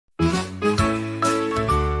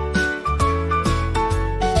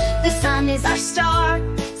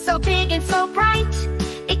shines so bright.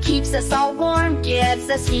 It keeps us all warm, gives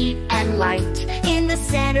us heat and light. In the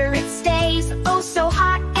center it stays, oh so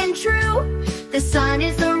hot and true. The sun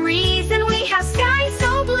is the reason we have skies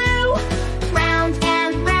so blue. Round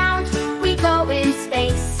and round we go in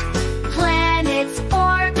space. Planets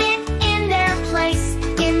orbit in their place.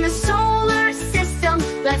 In the solar system,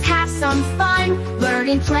 let's have some fun,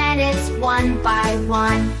 learning planets one by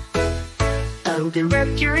one. Oh, the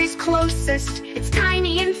Mercury's closest, it's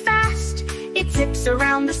tiny and fast. It zips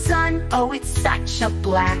around the sun, oh it's such a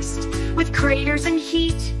blast. With craters and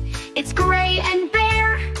heat, it's gray and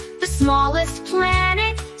bare. The smallest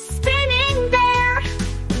planet, spinning there.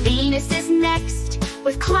 Venus is next,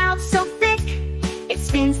 with clouds so thick. It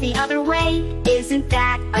spins the other way, isn't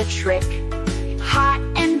that a trick? Hot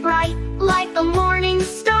and bright, like the morning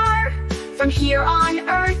star. From here on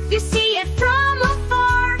Earth, you see it from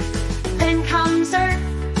afar. Then comes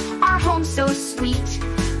Earth, our home so sweet,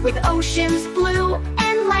 with oceans blue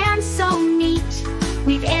and land so neat.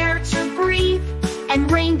 We've air to breathe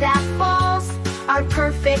and rain that falls, our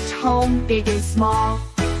perfect home, big and small.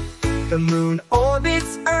 The moon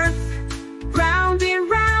orbits Earth, round and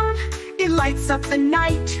round. It lights up the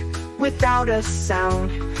night without a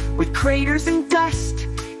sound. With craters and dust,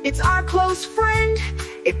 it's our close friend.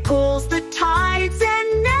 It pulls the tides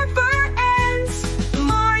and never ends.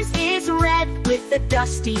 Mars is red with a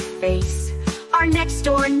dusty face, our next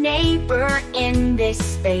door neighbor in this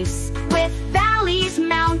space. With valleys,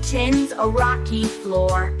 mountains, a rocky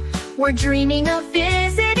floor, we're dreaming of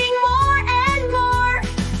visiting more and more.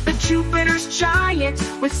 The Jupiter's giant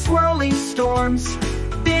with swirling storms,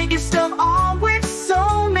 biggest of all with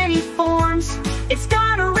so many forms. It's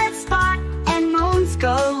got a red spot and moons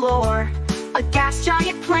galore, a gas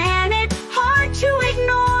giant planet hard to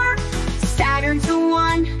ignore. Saturn's the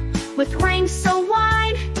one with rings so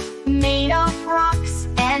wide, made of rocks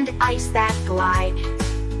and ice that glide.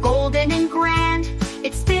 Golden and grand,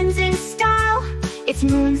 it spins in style. Its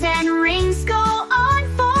moons and rings go on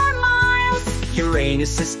for miles.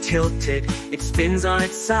 Uranus is tilted, it spins on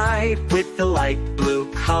its side, with the light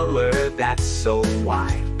blue color that's so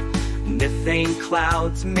wide. Methane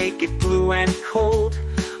clouds make it blue and cold,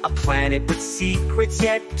 a planet with secrets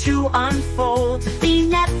yet to unfold. The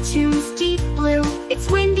Neptune's deep blue, it's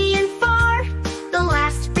windy and far, the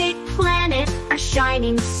last big planet, a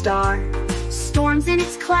shining star. Storms in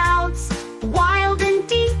its clouds, wild and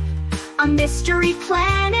deep, a mystery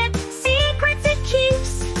planet, secrets it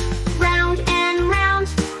keeps. Round and round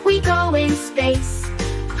we go in space.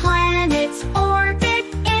 Planets orbit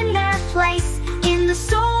in their place. In the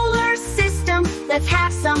solar system, let's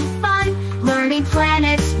have some fun, learning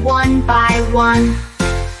planets one by one.